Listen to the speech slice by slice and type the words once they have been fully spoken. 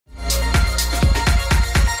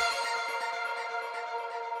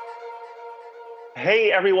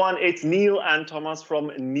Hey everyone, it's Niall and Tomas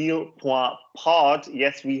from niallpointspod.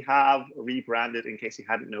 Yes, we have rebranded in case you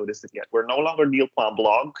hadn't noticed it yet. We're no longer Niall Point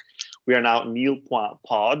Blog. We are now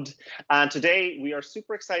niallpointspod. And today we are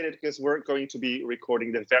super excited because we're going to be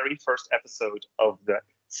recording the very first episode of the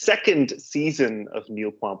second season of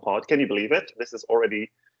Niall Point Pod. Can you believe it? This is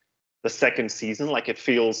already the second season. Like, it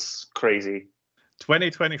feels crazy.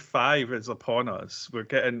 2025 is upon us. We're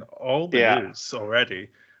getting all the news already.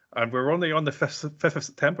 And we're only on the 5th of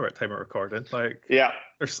September at time of recording.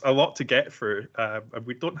 There's a lot to get through, and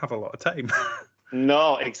we don't have a lot of time.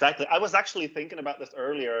 No, exactly. I was actually thinking about this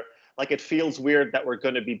earlier. Like, it feels weird that we're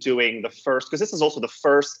going to be doing the first, because this is also the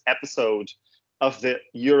first episode of the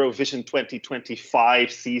Eurovision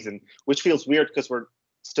 2025 season, which feels weird because we're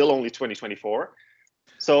still only 2024.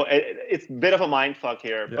 So it's a bit of a mindfuck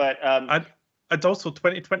here. Yeah. But and also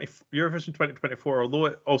 2020 Eurovision 2024, although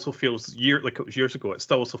it also feels like it was years ago, it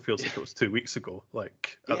still also feels like it was 2 weeks ago.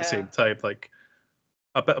 Like at the same time, like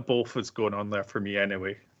a bit of both is going on there for me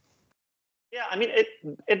anyway. Yeah, I mean,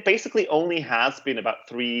 it basically only has been about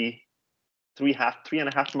three and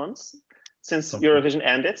a half months since Eurovision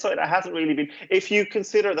ended. So it hasn't really been. If you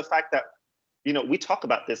consider the fact that, you know, we talk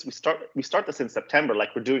about this, we start this in September,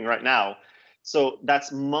 like we're doing right now. So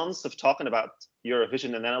that's months of talking about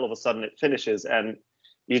Eurovision, and then all of a sudden it finishes, and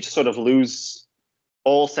you just sort of lose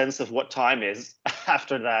all sense of what time is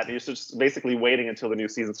after that. You're just basically waiting until the new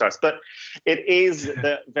season starts. But it is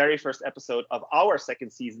the very first episode of our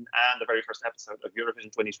second season and the very first episode of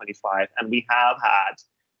Eurovision 2025, and we have had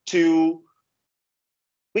two,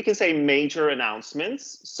 we can say, major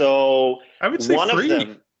announcements. So I would say one three. of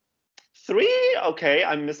them. Three? Okay,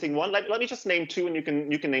 I'm missing one. Let me just name two, and you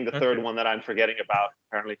can name the third one that I'm forgetting about,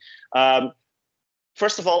 apparently.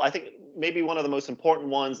 First of all, I think maybe one of the most important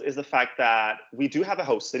ones is the fact that we do have a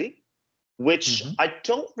host city, which I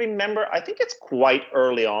don't remember. I think it's quite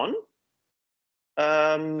early on.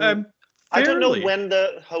 I don't know when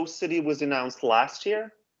the host city was announced last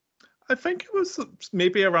year. I think it was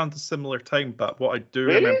maybe around a similar time, but what I do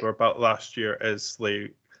remember about last year is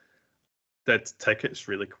they did tickets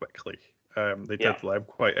really quickly. They did them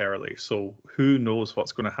quite early, so who knows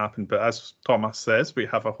what's going to happen. But as Thomas says, we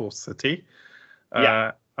have a host city.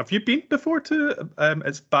 Have you been before to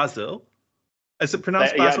it's Basel? Is it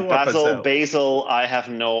pronounced Basel or Basel? Basil, I have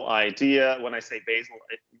no idea. When I say basil,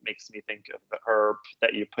 it makes me think of the herb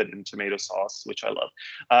that you put in tomato sauce, which I love.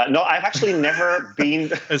 No, I've actually never been.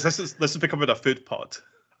 This is becoming a food pod.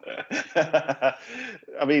 I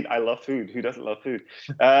mean, I love food. Who doesn't love food?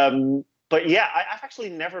 But yeah, I've actually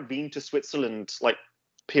never been to Switzerland, like,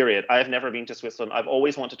 period. I have never been to Switzerland. I've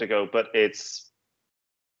always wanted to go, but it's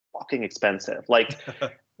fucking expensive. Like,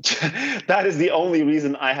 that is the only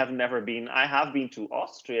reason I have never been. I have been to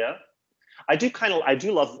Austria. I do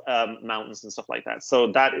love mountains and stuff like that. So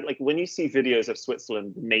that, like, when you see videos of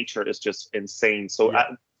Switzerland, nature is just insane. So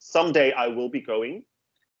someday I will be going.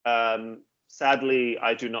 Sadly,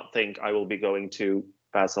 I do not think I will be going to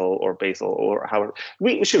Basel or however.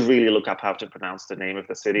 We should really look up how to pronounce the name of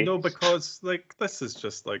the city. No, because like this is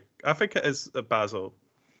just like, I think it is Basel.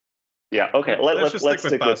 Yeah, okay. Let's stick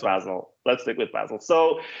with Basel. Let's stick with Basel.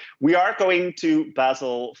 So we are going to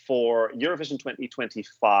Basel for Eurovision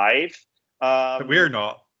 2025. But we're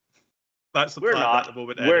not. That's the plan at the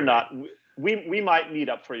moment. We're not. We might meet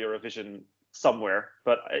up for Eurovision somewhere,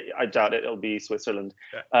 but I doubt it'll be Switzerland.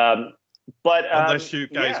 Yeah. But unless you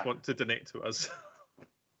guys want to donate to us.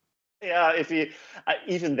 Yeah, if you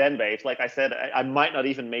even then, babe. Like I said, I might not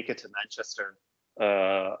even make it to Manchester.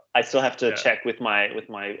 I still have to check with my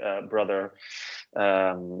brother. Okay,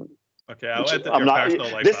 I'll edit your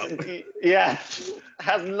personal life out. Yeah,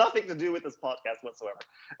 has nothing to do with this podcast whatsoever.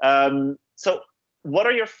 So what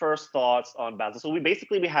are your first thoughts on Basel? So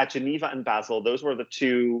we had Geneva and Basel. Those were the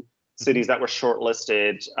two cities that were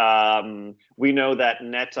shortlisted. We know that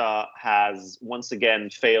Netta has once again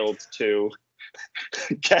failed to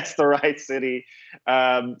guess the right city.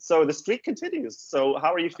 So the streak continues. So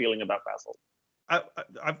how are you feeling about Basel?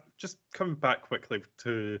 I'm just coming back quickly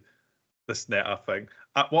to this Netta thing.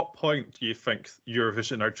 At what point do you think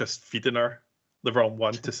Eurovision are just feeding her the wrong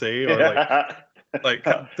one to say, or like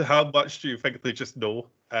how much do you think they just know?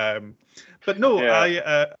 But no,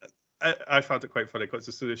 I found it quite funny because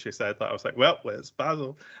as soon as she said that, I was like, well, it's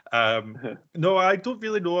Basel. No, I don't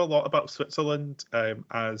really know a lot about Switzerland.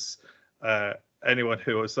 As anyone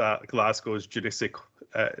who was at Glasgow's Je ne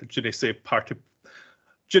sais party.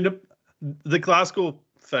 The Glasgow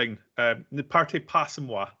thing, the party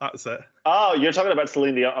Passe-moi, that's it. Oh, you're talking about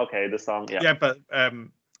Celine Dion. Okay, the song, yeah. Yeah, but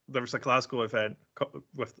there was a Glasgow event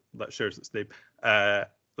that shares its name.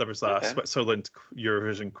 there was a Switzerland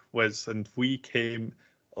Eurovision quiz, and we came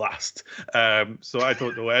last. So I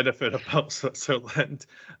don't know anything about Switzerland.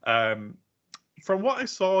 From what I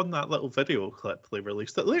saw in that little video clip they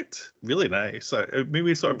released, it looked really nice. It made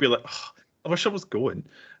me sort of be like, oh, I wish I was going.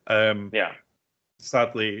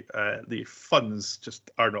 Sadly, the funds just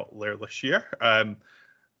are not there this year.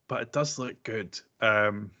 But it does look good.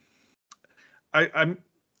 I've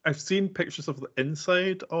seen pictures of the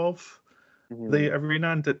inside of the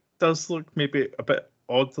arena, and it does look maybe a bit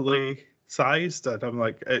oddly sized. And I'm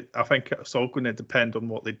like, I think it's all going to depend on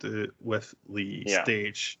what they do with the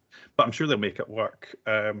stage, but I'm sure they'll make it work.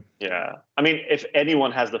 I mean, if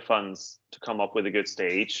anyone has the funds to come up with a good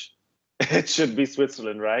stage, it should be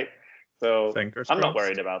Switzerland, right? So I'm not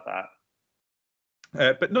worried about that.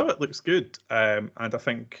 But no, it looks good. And I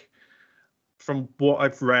think from what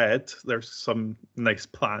I've read, there's some nice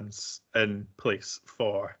plans in place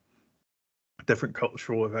for different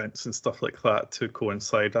cultural events and stuff like that to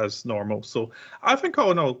coincide as normal. So I think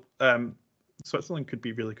all in all, Switzerland could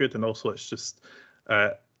be really good. And also it's just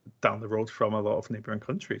down the road from a lot of neighbouring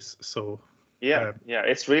countries. So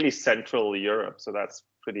it's really Central Europe. So that's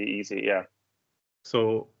pretty easy,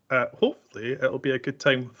 So hopefully it'll be a good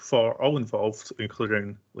time for all involved,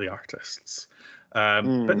 including the artists.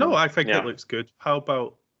 But no, I think it looks good. How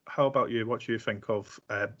about you? What do you think of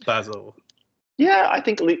Basel? Yeah,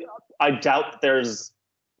 I doubt there's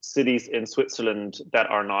cities in Switzerland that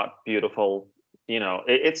are not beautiful. You know,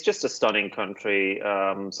 it's just a stunning country.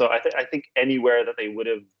 So I think anywhere that they would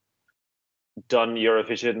have done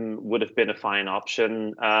Eurovision would have been a fine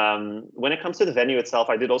option. When it comes to the venue itself,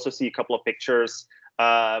 I did also see a couple of pictures.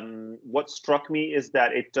 What struck me is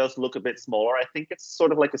that it does look a bit smaller. I think it's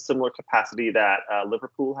sort of like a similar capacity that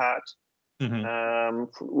Liverpool had.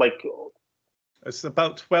 Like it's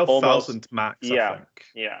about 12,000 max. I think.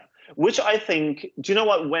 Yeah. Which I think, do you know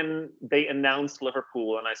what? When they announced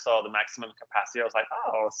Liverpool and I saw the maximum capacity, I was like,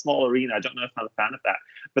 oh, a small arena. I don't know if I'm a fan of that.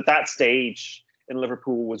 But that stage in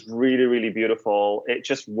Liverpool was really, really beautiful. It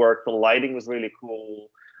just worked. The lighting was really cool.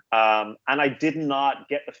 And I did not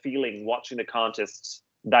get the feeling watching the contest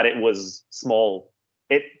that it was small.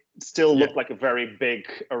 It still looked like a very big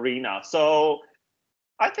arena. So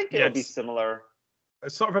I think it'll be similar.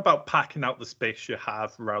 It's sort of about packing out the space you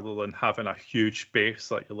have rather than having a huge space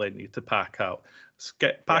that you then need to pack out.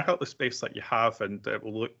 Pack out the space that you have, and it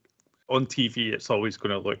will look on TV. It's always going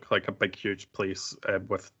to look like a big, huge place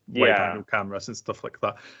with wide-angle cameras and stuff like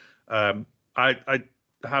that. I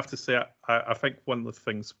have to say, I think one of the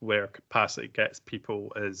things where capacity gets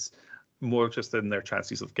people is more just in their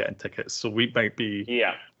chances of getting tickets. So we might be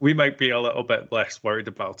a little bit less worried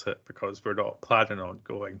about it because we're not planning on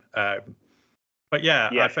going. But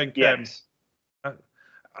I think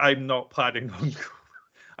I'm not planning on.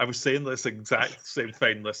 I was saying this exact same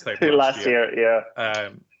thing this time last year.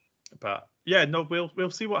 But no,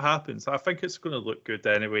 we'll see what happens. I think it's going to look good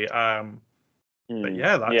anyway. But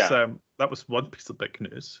that was one piece of big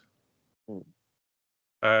news. You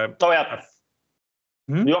want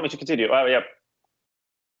me to continue? Oh, yeah.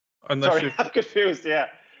 Sorry, I'm confused. Yeah.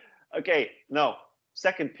 Okay. No.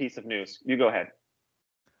 Second piece of news. You go ahead.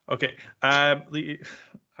 Okay.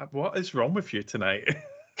 What is wrong with you tonight?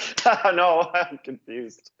 No, I'm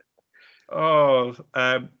confused. Oh,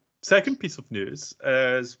 second piece of news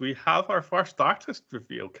is we have our first artist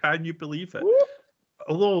reveal. Can you believe it? Whoop.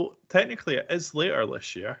 Although technically it is later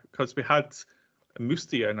this year because we had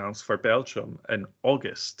Musti announced for Belgium in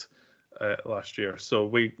August last year. So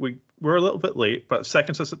we were a little bit late, but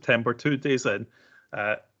 2nd of September, 2 days in,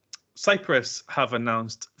 Cyprus have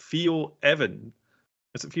announced Theo Evan.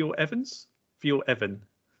 Is it Theo Evans? Theo Evan.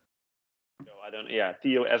 No, I don't. Yeah,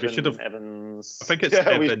 Theo Evan. Evans. I think it's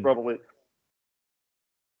Evan. We should probably.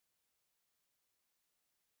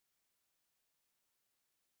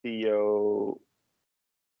 Theo.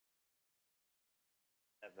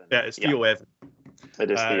 Evan. Yeah, it's Theo Evan.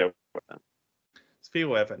 It is Theo. It's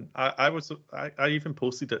Theo Evan. I even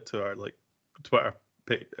posted it to our Twitter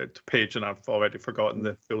page, and I've already forgotten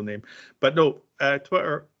the full name. But no,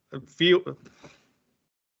 Twitter Theo.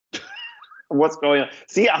 What's going on?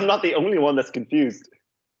 See, I'm not the only one that's confused.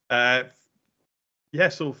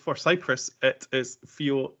 So for Cyprus, it is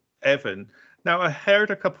Theo Evan. Now, I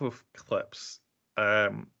heard a couple of clips,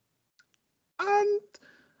 and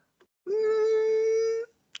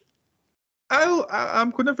I'm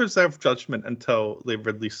going to reserve judgment until they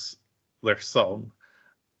release their song,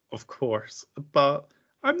 of course, but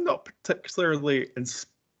I'm not particularly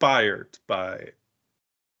inspired by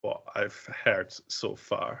what I've heard so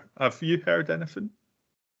far. Have you heard anything?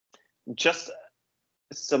 Just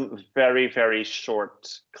some very, very short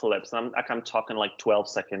clips. I'm talking like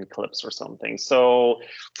 12-second clips or something. So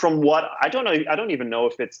from what I don't know, I don't even know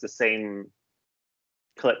if it's the same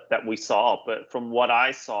clip that we saw, but from what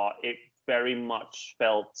I saw, it very much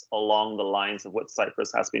felt along the lines of what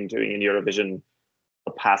Cyprus has been doing in Eurovision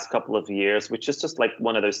the past couple of years, which is just like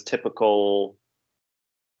one of those typical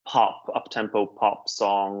pop, up-tempo pop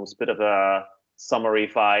songs, bit of a summery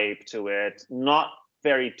vibe to it, not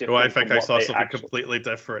very different. Oh, I think from I what saw they something actually... completely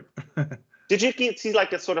different. Did you see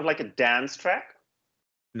like a sort of like a dance track?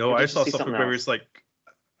 No, Or I did you saw see something something where it else? was like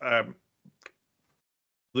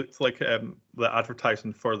looked like the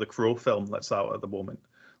advertising for the Crow film that's out at the moment,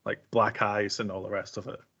 like Black Eyes and all the rest of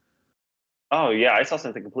it. Oh yeah, I saw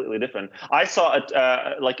something completely different. I saw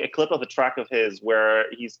like a clip of a track of his where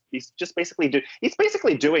he's just basically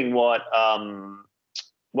doing what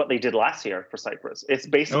they did last year for Cyprus. It's All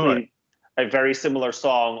right. basically a very similar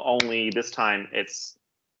song, only this time it's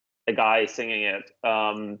a guy singing it.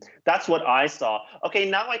 That's what I saw. Okay,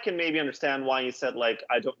 now I can maybe understand why you said like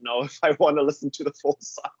I don't know if I want to listen to the full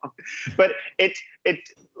song. But it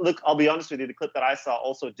look, I'll be honest with you, the clip that I saw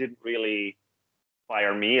also didn't really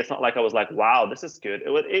fire me. It's not like I was like, wow, this is good.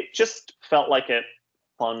 It just felt like a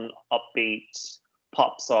fun, upbeat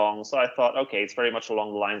pop song. So I thought, okay, it's very much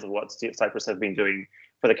along the lines of what Cyprus have been doing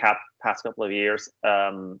for the past couple of years,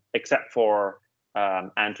 except for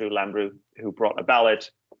Andrew Lambrew, who brought a ballad.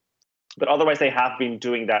 But otherwise, they have been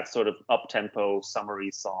doing that sort of up-tempo,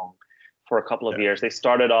 summery song for a couple of years. They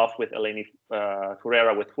started off with Eleni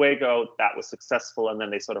Furera with Fuego. That was successful. And then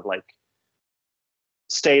they sort of like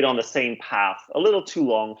stayed on the same path a little too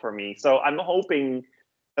long for me. So I'm hoping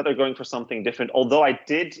that they're going for something different. Although I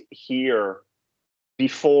did hear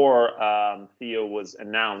before Theo was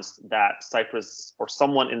announced that Cyprus or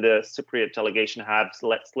someone in the Cypriot delegation had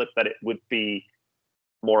let slip that it would be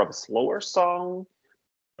more of a slower song.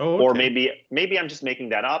 Oh, okay. Or maybe I'm just making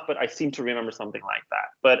that up, but I seem to remember something like that.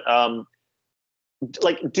 But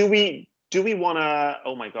like, do we want to?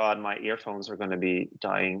 Oh my God, my earphones are going to be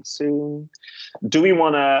dying soon. Do we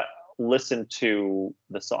want to listen to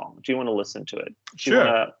the song? Do you want to listen to it? Do you Sure.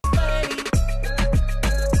 want to?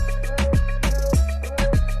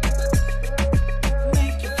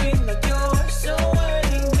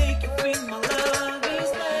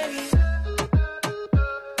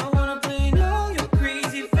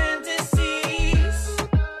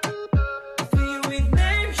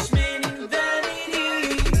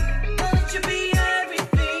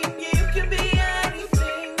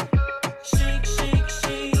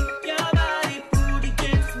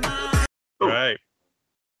 Right.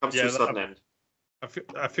 Comes to a sudden end.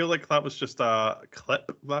 I feel like that was just a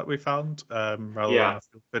clip that we found rather than a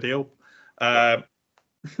full video.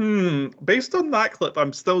 Based on that clip,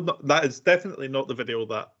 I'm still not. That is definitely not the video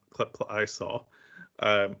that I saw.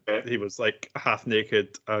 He was like half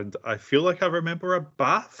naked, and I feel like I remember a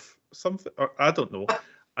bath, something. Or, I don't know.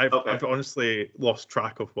 I've honestly lost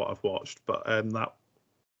track of what I've watched, but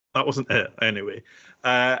that wasn't it anyway.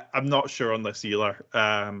 I'm not sure on this either.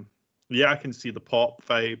 Yeah, I can see the pop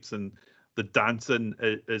vibes and the dancing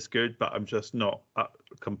is good, but I'm just not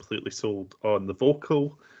completely sold on the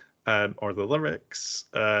vocal or the lyrics.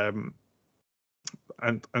 And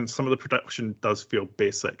some of the production does feel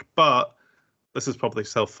basic, but this is probably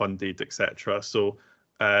self-funded, etc. So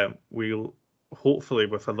we'll hopefully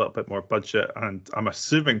with a little bit more budget, and I'm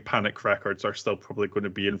assuming Panic Records are still probably going to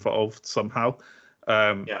be involved somehow.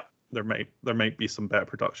 There might be some better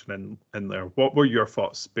production in there. What were your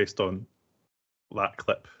thoughts based on that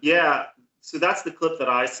clip? Yeah, so that's the clip that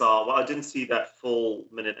I saw. Well, I didn't see that full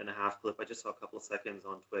 1.5-minute clip. I just saw a couple of seconds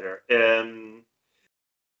on Twitter.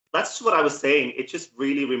 That's just what I was saying. It just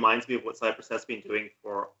really reminds me of what Cyprus has been doing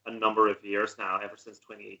for a number of years now, ever since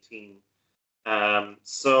 2018.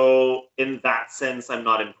 So in that sense, I'm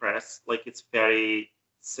not impressed. Like, it's very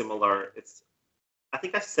similar. I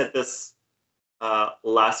think I said this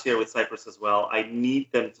last year with Cyprus as well. I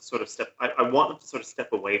need them to sort of I want them to sort of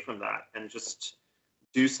step away from that and just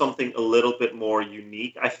do something a little bit more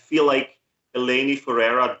unique. I feel like Eleni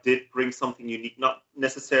Furera did bring something unique, not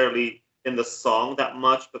necessarily in the song that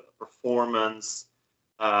much, but the performance,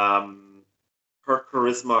 her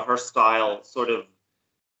charisma, her style sort of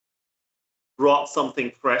brought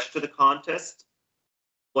something fresh to the contest,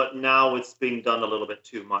 but now it's being done a little bit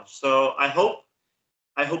too much. So I hope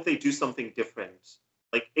they do something different.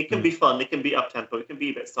 Like, it can be fun, it can be up-tempo, it can be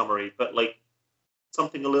a bit summery, but like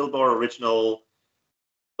something a little more original.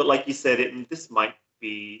 But like you said, this might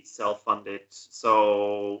be self-funded.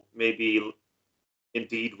 So maybe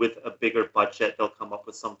indeed with a bigger budget, they'll come up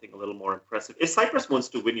with something a little more impressive. If Cyprus wants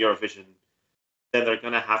to win Eurovision, then they're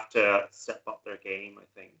going to have to step up their game, I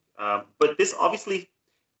think. But this obviously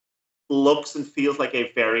looks and feels like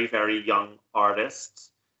a very, very young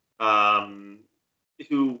artist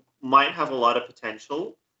who might have a lot of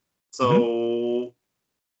potential. So,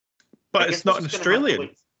 but it's not an Australian.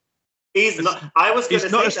 He's not. I was going to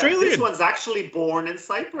say Australian. That this one's actually born in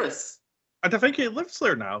Cyprus, and I think he lives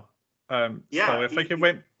there now. So I think he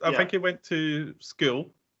went. I think he went to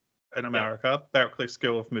school in America, Berkeley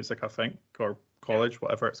School of Music, I think, or college,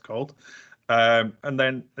 whatever it's called, and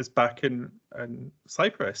then is back in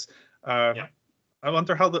Cyprus. I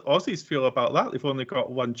wonder how the Aussies feel about that. They've only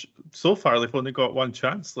got one so far. They've only got one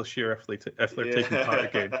chance this year if they're taking part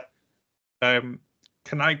again.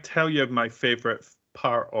 Can I tell you my favourite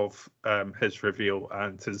part of his reveal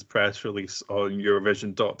and his press release on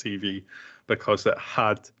Eurovision.tv, because it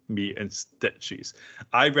had me in stitches.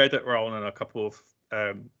 I read it wrong in a couple of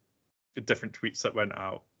different tweets that went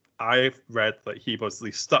out. I read that he was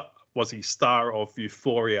the star of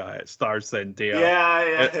Euphoria. It stars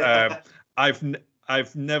Zendaya.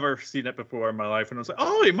 I've never seen it before in my life, and I was like,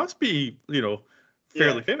 oh, he must be,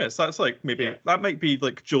 fairly famous. That's like that might be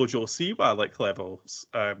like Jojo Siwa like levels.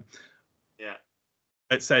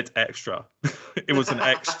 It said extra. It was an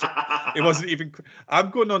extra. It wasn't even. I'm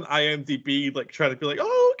going on IMDb, like trying to be like,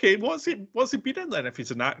 oh, okay, what's he been in then? If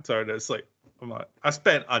he's an actor, and it's like, I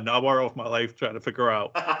spent an hour of my life trying to figure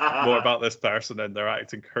out more about this person and their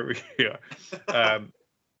acting career.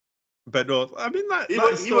 But no, I mean that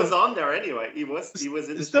he was on there anyway. He was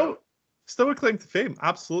in the show. Still a claim to fame.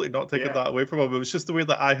 Absolutely not taking that away from him. It was just the way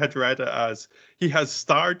that I had read it as he has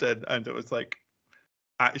starred in, and it was like,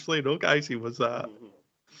 actually, no, guys, he was.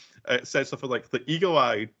 It said something like the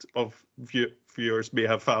eagle-eyed of viewers may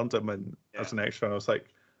have found him as an extra. And I was like,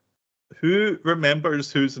 who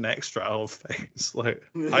remembers who's an extra of things? Like,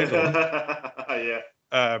 I don't.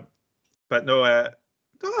 But no, I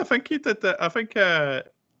think he did that. I think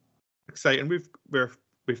exciting. We've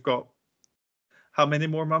got how many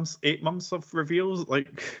more months? 8 months of reveals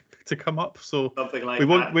to come up. So something like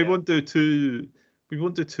we won't do too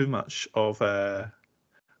much of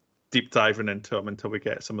deep diving into him until we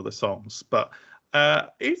get some of the songs. But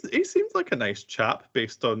he seems like a nice chap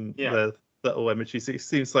based on the little images. He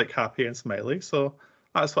seems like happy and smiley, so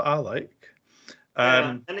that's what I like.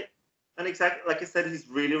 And exactly like I said, he's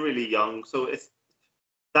really, really young, so it's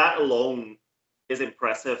that alone is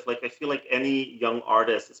impressive. Like, I feel like any young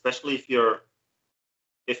artist, especially if you're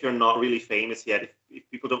not really famous yet, if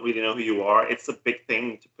people don't really know who you are, it's a big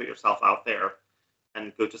thing to put yourself out there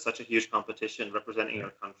and go to such a huge competition representing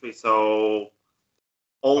your country. So,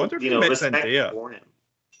 respect for him.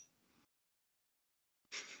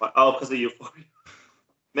 But, because of Euphoria.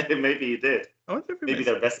 Maybe he did. Maybe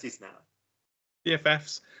they're besties now.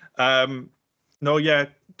 BFFs. No,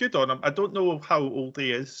 good on him. I don't know how old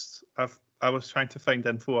he is. I was trying to find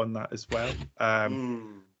info on that as well.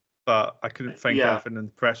 But I couldn't find anything in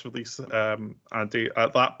the press release. And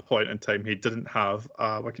at that point in time, he didn't have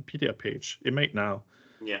a Wikipedia page. He might now.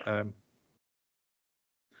 Yeah.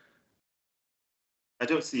 I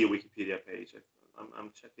don't see a Wikipedia page.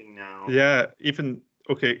 I'm checking now. Yeah,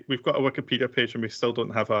 we've got a Wikipedia page and we still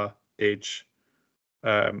don't have a age.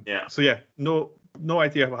 So no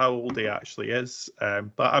idea how old he actually is.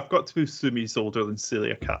 But I've got to assume he's older than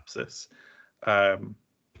Celia Capsis.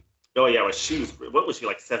 Oh yeah, what was she,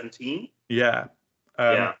 like 17? Yeah.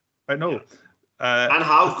 I know. Yeah. And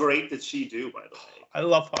how great did she do, by the way? I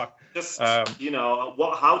love her. Just how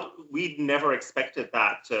we never expected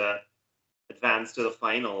that to advance to the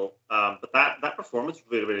final. But that performance was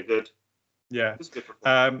really, really good. Yeah. It was a good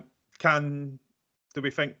performance. Do we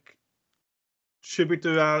think? Should we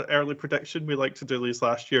do an early prediction? We like to do these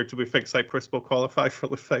last year. Do we think Cyprus will qualify for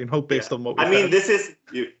the final based on what we?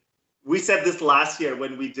 We said this last year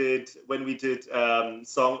when we did reaction to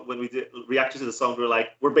the song. We were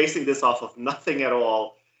like, we're basing this off of nothing at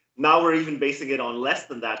all. Now we're even basing it on less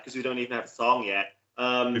than that because we don't even have a song yet.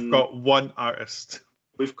 We've got one artist.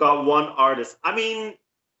 I mean,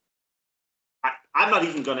 I'm not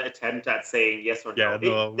even going to attempt at saying yes or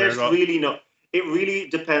no. It really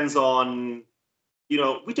depends on,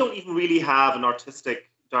 we don't even really have an artistic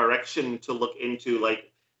direction to look into. Like,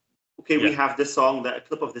 okay, we have a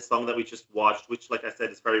clip of this song that we just watched, which, like I said,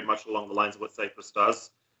 is very much along the lines of what Cyprus does.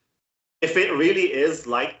 If it really is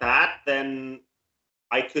like that, then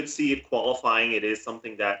I could see it qualifying. It is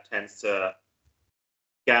something that tends to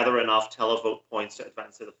gather enough televote points to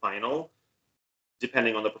advance to the final,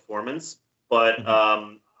 depending on the performance. But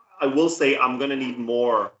I will say I'm going to need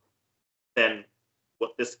more than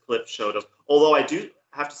what this clip showed us. Although I do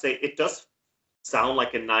have to say it does sound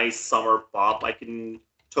like a nice summer bop. I can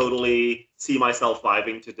totally see myself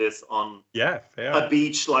vibing to this on fair. a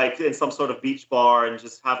beach, like in some sort of beach bar, and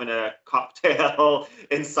just having a cocktail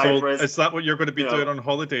in Cyprus. So is that what you're going to be doing on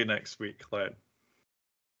holiday next week, Len?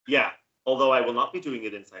 Yeah, although I will not be doing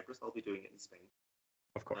it in Cyprus. I'll be doing it in Spain.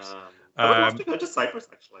 Of course. I would love to go to Cyprus,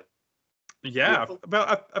 actually. Yeah,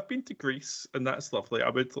 well, I've been to Greece, and that's lovely.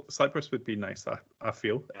 Cyprus would be nice, I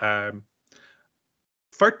feel. Yeah.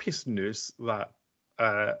 Third piece of news that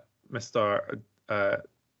Mr. I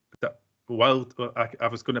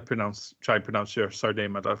was going to try and pronounce your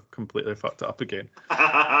surname, and I've completely fucked it up again.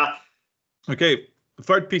 Okay,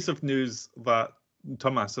 third piece of news that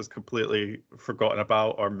Tomas has completely forgotten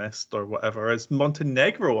about or missed or whatever is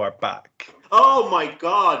Montenegro are back. Oh my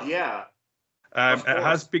God, yeah. It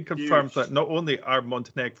has been confirmed that not only are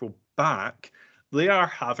Montenegro back, they are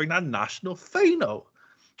having a national final.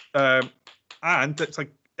 And it's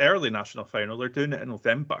like early national final. They're doing it in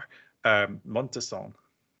November. Montesson.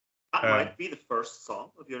 That might be the first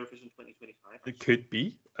song of Eurovision 2025. It could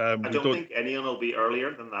be. I don't think anyone will be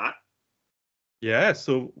earlier than that. Yeah,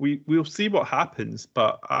 so we'll see what happens.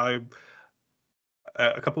 But a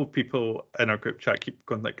couple of people in our group chat keep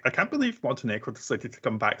going like, I can't believe Montenegro decided to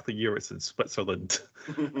come back the year it's in Switzerland.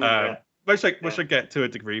 Which I get to a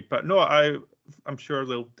degree, but no, I'm sure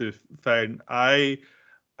they'll do fine. I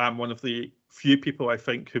am one of the few people I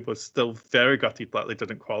think who was still very gutted that they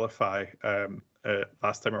didn't qualify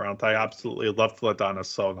last time around. I absolutely loved Vladana's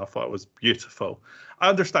song. I thought it was beautiful. I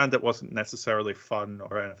understand it wasn't necessarily fun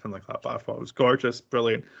or anything like that, but I thought it was gorgeous,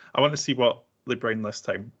 brilliant. I want to see what they bring this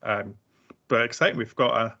time. But exciting, we've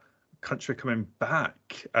got a country coming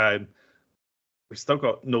back. We've still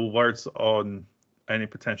got no words on any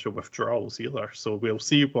potential withdrawals either, so we'll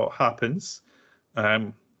see what happens.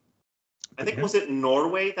 I think was it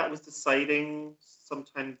Norway that was deciding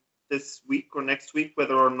sometime this week or next week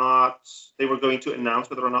whether or not they were going to announce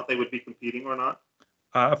whether or not they would be competing or not?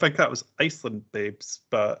 I think that was Iceland, babes,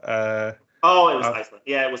 but it was Iceland.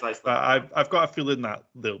 Yeah, it was Iceland. I've got a feeling that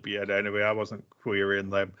they'll be in anyway. I wasn't querying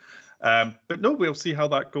them. But no, we'll see how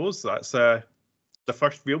that goes. That's the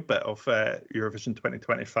first real bit of Eurovision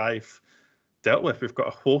 2025 dealt with. We've got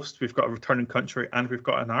a host, we've got a returning country, and we've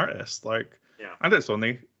got an artist. And it's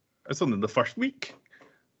only the first week.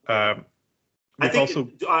 I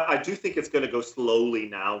do think it's going to go slowly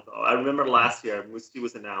now, though. I remember last year Musti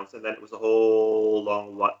was announced, and then it was a whole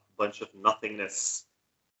long bunch of nothingness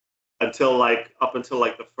until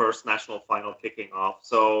the first national final kicking off.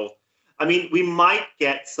 So, I mean, we might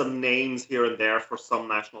get some names here and there for some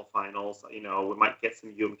national finals. We might get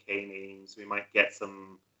some UMK names. We might get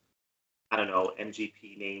some, I don't know,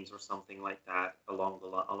 MGP names or something like that along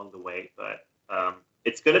the way. But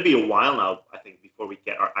it's going to be a while now, I think, before we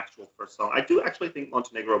get our actual first song. I do actually think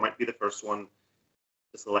Montenegro might be the first one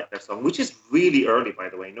to select their song, which is really early, by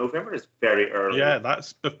the way. November is very early. Yeah,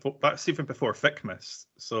 that's even before Thickness.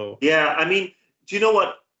 So yeah, I mean, do you know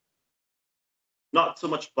what? Not so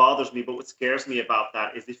much bothers me, but what scares me about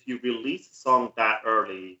that is if you release a song that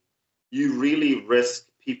early, you really risk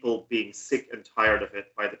people being sick and tired of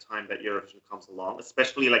it by the time that Eurovision comes along,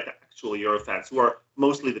 especially like the actual Eurofans, who are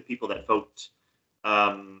mostly the people that vote.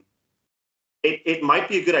 It might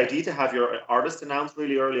be a good idea to have your artist announced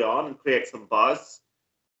really early on and create some buzz,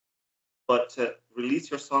 but to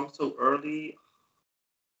release your song so early,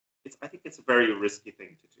 I think it's a very risky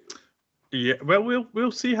thing to do. Yeah, well,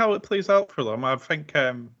 we'll see how it plays out for them. I think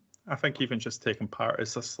even just taking part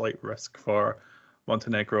is a slight risk for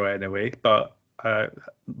Montenegro anyway, but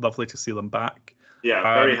lovely to see them back. Yeah,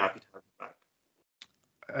 very happy to have them back.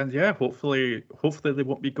 And yeah, hopefully they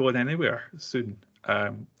won't be going anywhere soon.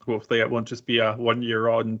 Hopefully it won't just be a 1 year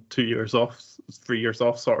on, 2 years off, 3 years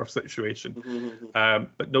off sort of situation. Mm-hmm.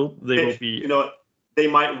 But no, they will be. They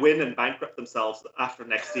might win and bankrupt themselves after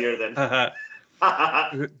next year. Then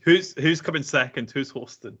who's coming second? Who's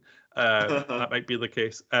hosting? That might be the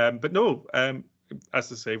case. But no,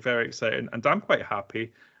 as I say, very exciting, and I'm quite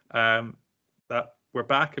happy that we're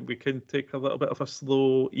back and we can take a little bit of a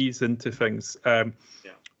slow ease into things.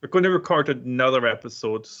 We're going to record another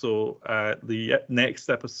episode, so the next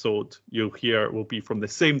episode you'll hear will be from the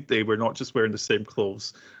same day. We're not just wearing the same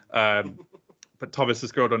clothes. But Thomas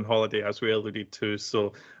is going on holiday, as we alluded to,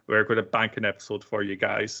 so we're going to bank an episode for you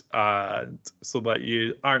guys, and so that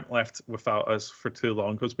you aren't left without us for too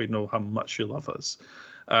long, because we know how much you love us.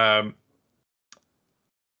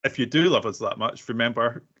 If you do love us that much,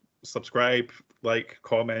 remember, subscribe, like,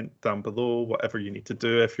 comment down below, whatever you need to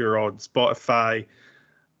do. If you're on Spotify,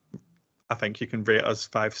 I think you can rate us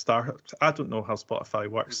 5 stars. I don't know how Spotify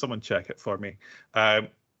works. Someone check it for me.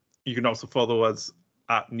 You can also follow us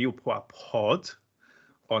at niallpointspod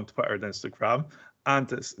on Twitter and Instagram.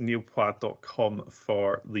 And it's niallpointspod.com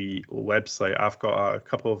for the website. I've got a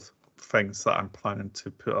couple of things that I'm planning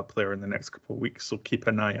to put up there in the next couple of weeks, so keep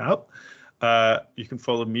an eye out. You can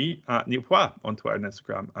follow me at Niall Poit on Twitter and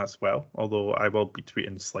Instagram as well, although I will be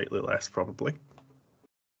tweeting slightly less probably.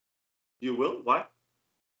 You will? Why?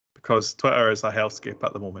 Because Twitter is a hellscape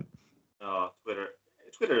at the moment. Oh,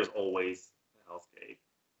 Twitter is always a hellscape.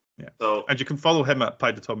 Yeah. So, and you can follow him at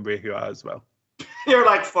PyDatomRehua as well. You're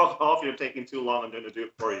like, fuck off, you're taking too long, I'm going to do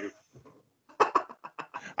it for you.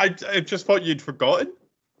 I just thought you'd forgotten.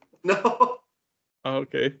 No.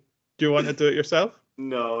 Okay. Do you want to do it yourself?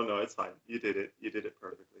 No, it's fine. You did it. You did it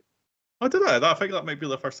perfectly. Oh, did I? I think that might be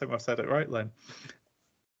the first time I've said it right then.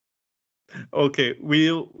 Okay,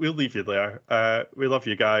 we'll leave you there. We love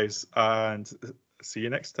you guys and see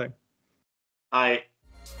you next time. Bye.